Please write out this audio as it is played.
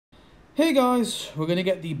Hey guys, we're going to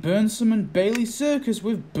get the Burnsum and Bailey Circus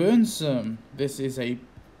with Burnsum. This is a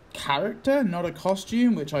character, not a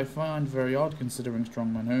costume, which I find very odd considering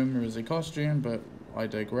Strongman Homer is a costume, but I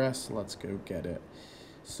digress. Let's go get it.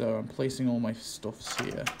 So I'm placing all my stuffs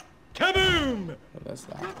here. Kaboom! Oh, there's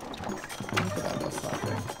that. Look at that, that's that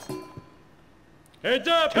thing. Heads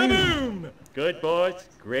up! Kaboom! Good boys,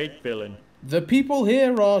 great villain. The people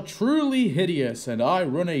here are truly hideous, and I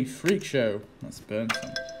run a freak show. That's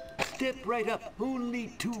Burnsum. Step right up,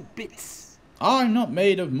 only 2 bits. I'm not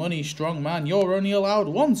made of money, strong man. You're only allowed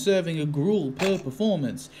 1 serving of gruel per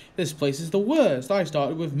performance. This place is the worst. I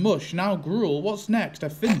started with mush, now gruel. What's next? A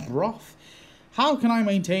thin broth? How can I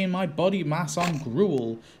maintain my body mass on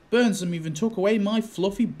gruel? Burnsum even took away my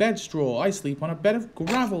fluffy bed straw. I sleep on a bed of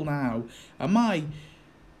gravel now. And my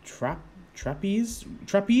trapeze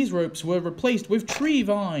ropes were replaced with tree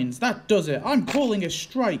vines. That does it. I'm calling a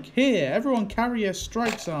strike. Here, everyone carry a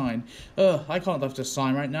strike sign. I can't lift a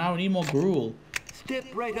sign right now. I need more gruel. Step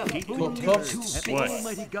right up. Only 2 bits.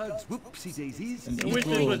 Almighty gods, whoopsie daisies. And I wish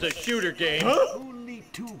this was a shooter game. Only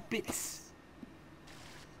 2 bits.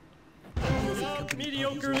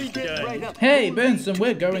 Mediocrely done. Hey, Burnsum,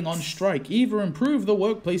 we're going on strike. Either improve the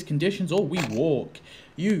workplace conditions or we walk.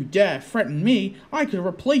 You dare threaten me, I could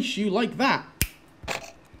replace you like that.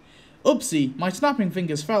 Oopsie, my snapping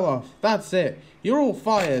fingers fell off. That's it. You're all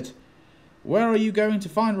fired. Where are you going to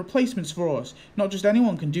find replacements for us? Not just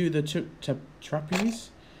anyone can do the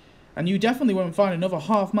trapeze. And you definitely won't find another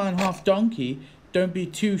half man, half donkey. Don't be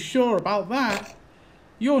too sure about that.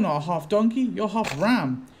 You're not a half donkey, you're half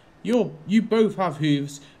ram. You both have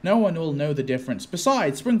hooves. No one will know the difference.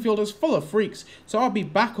 Besides, Springfield is full of freaks, so I'll be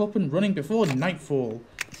back up and running before nightfall.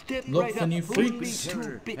 Look for new freaks.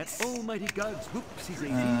 Almighty gods, whoopsie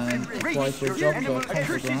daisies. And apply for a job for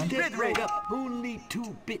Pentagram. Step right up, only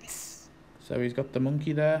 2 bits. So he's got the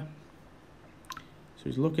monkey there. So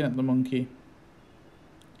he's looking at the monkey.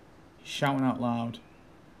 He's shouting out loud.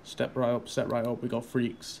 Step right up, we got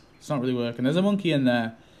freaks. It's not really working. There's a monkey in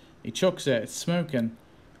there. He chucks it, it's smoking.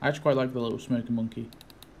 I actually quite like the little smoking monkey.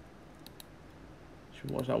 Should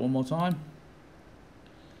we watch that one more time?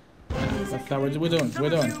 We're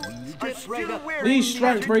done. These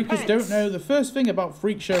strike breakers don't know the first thing about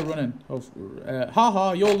freak show running.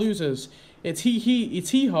 Haha, you're losers. It's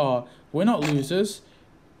hee-ha. We're not losers.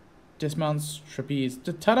 Dismounts trapeze.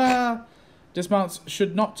 Ta-da! Dismounts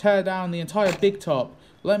should not tear down the entire big top.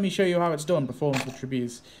 Let me show you how it's done. Performance with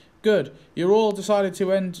trapeze. Good. You're all decided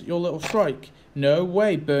to end your little strike. No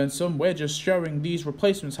way, Burnsum. We're just showing these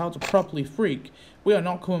replacements how to properly freak. We are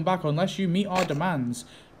not coming back unless you meet our demands.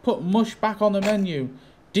 Put mush back on the menu.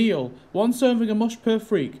 Deal. 1 serving of mush per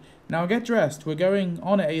freak. Now get dressed. We're going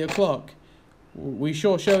on at 8 o'clock. We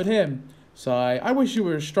sure showed him. Sigh. I wish you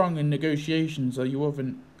were as strong in negotiations as you are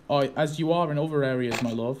in other areas,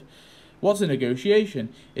 my love. What's a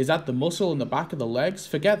negotiation? Is that the muscle in the back of the legs?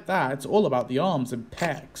 Forget that. It's all about the arms and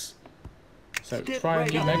pecs. So try a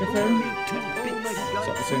new megaphone. Is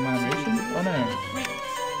that the same animation? Oh no.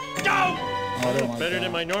 Go! Oh, I don't like Better that.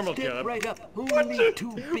 than my normal job. Right up, only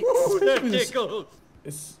 2 bits. That tickles.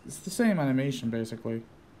 It's the same animation basically.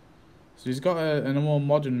 So he's got a more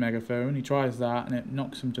modern megaphone. He tries that and it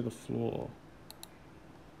knocks him to the floor.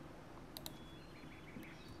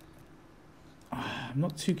 I'm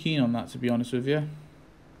not too keen on that, to be honest with you.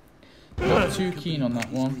 Not too keen on that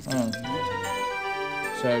one. Oh.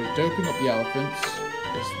 So, doping up the elephants.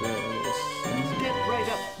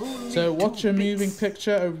 So, watch a moving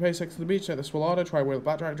picture, overpay sex on the beach, at the Swallow, try whale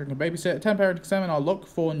blackjack, drink a babysit, 10 parenting seminar, look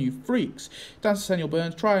for new freaks. Dance to Senor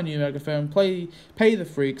Burns, try a new megaphone, pay the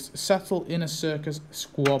freaks, settle in a circus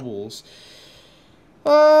squabbles.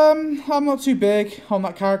 I'm not too big on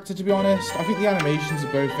that character, to be honest. I think the animations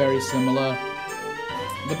are both very similar.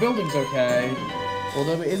 The building's okay,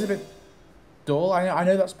 although it is a bit dull. I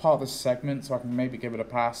know that's part of the segment, so I can maybe give it a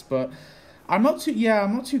pass, but I'm not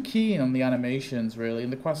too keen on the animations, really.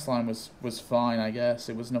 And the questline was fine, I guess.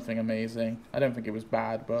 It was nothing amazing. I don't think it was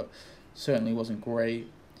bad, but certainly wasn't great.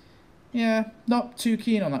 Yeah, not too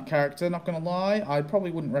keen on that character, not gonna lie. I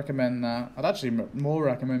probably wouldn't recommend that. I'd actually more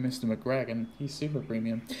recommend Mr. McGregor, and he's super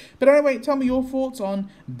premium. But anyway, tell me your thoughts on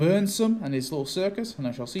Burnsum and his little circus, and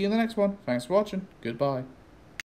I shall see you in the next one. Thanks for watching. Goodbye.